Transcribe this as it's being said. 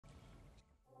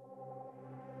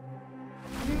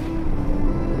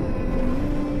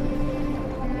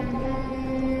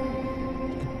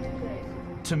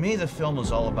To me, the film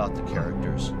is all about the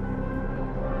characters.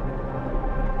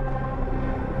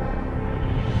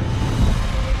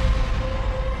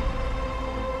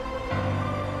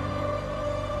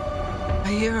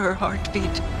 I hear her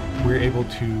heartbeat. We're able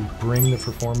to bring the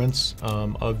performance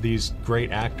of these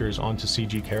great actors onto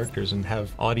CG characters and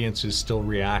have audiences still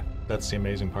react. That's the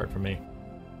amazing part for me.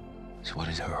 So what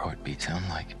does her heartbeat sound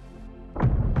like?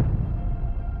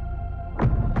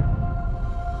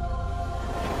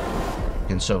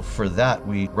 And so for that,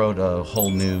 we wrote a whole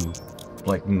new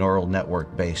neural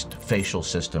network-based facial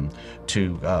system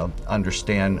to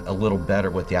understand a little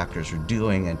better what the actors are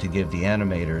doing and to give the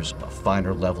animators a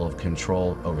finer level of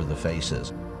control over the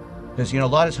faces. Because, a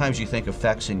lot of times you think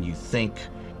effects and you think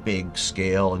big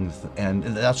scale, and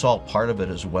that's all part of it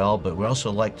as well, but we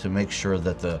also like to make sure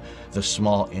that the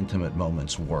small, intimate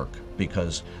moments work,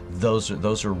 because those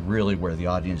are really where the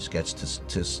audience gets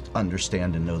to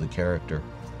understand and know the character.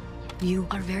 You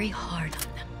are very hard on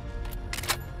them.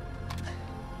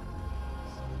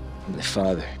 I'm the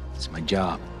father. It's my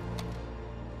job.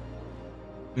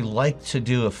 We like to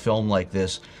do a film like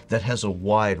this that has a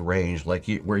wide range,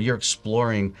 where you're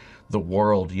exploring the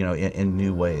world, in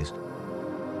new ways.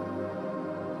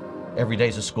 Every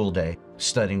day's a school day,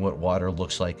 studying what water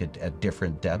looks like at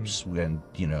different depths. And,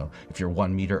 if you're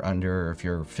 1 meter under, or if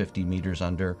you're 50 meters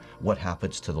under, what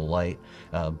happens to the light,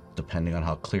 depending on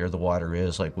how clear the water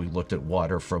is. Like, we looked at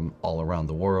water from all around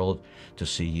the world to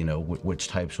see, which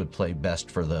types would play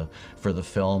best for the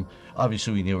film.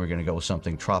 Obviously, we knew we were going to go with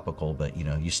something tropical, but,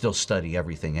 you still study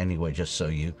everything anyway, just so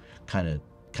you kind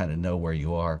of know where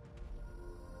you are.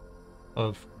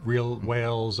 Of real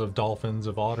whales, of dolphins,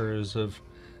 of otters, of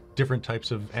different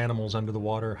types of animals under the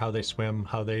water, how they swim,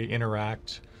 how they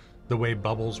interact, the way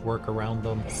bubbles work around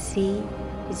them. The sea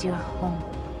is your home.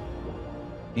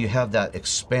 You have that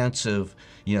expansive,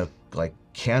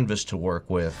 canvas to work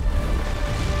with.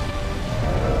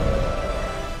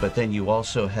 But then you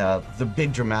also have the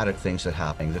big dramatic things that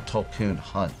happen, the Tulkun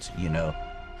hunt,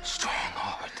 Strong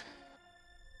heart.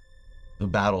 the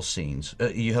battle scenes.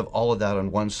 You have all of that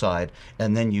on one side,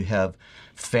 and then you have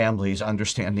families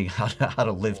understanding how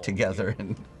to live together,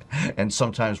 and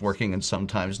sometimes working and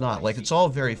sometimes not. It's all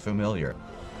very familiar.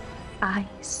 I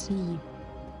see you.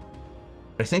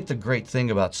 I think the great thing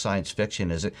about science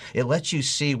fiction is it lets you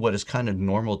see what is kind of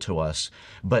normal to us,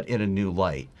 but in a new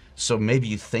light. So maybe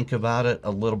you think about it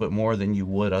a little bit more than you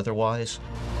would otherwise.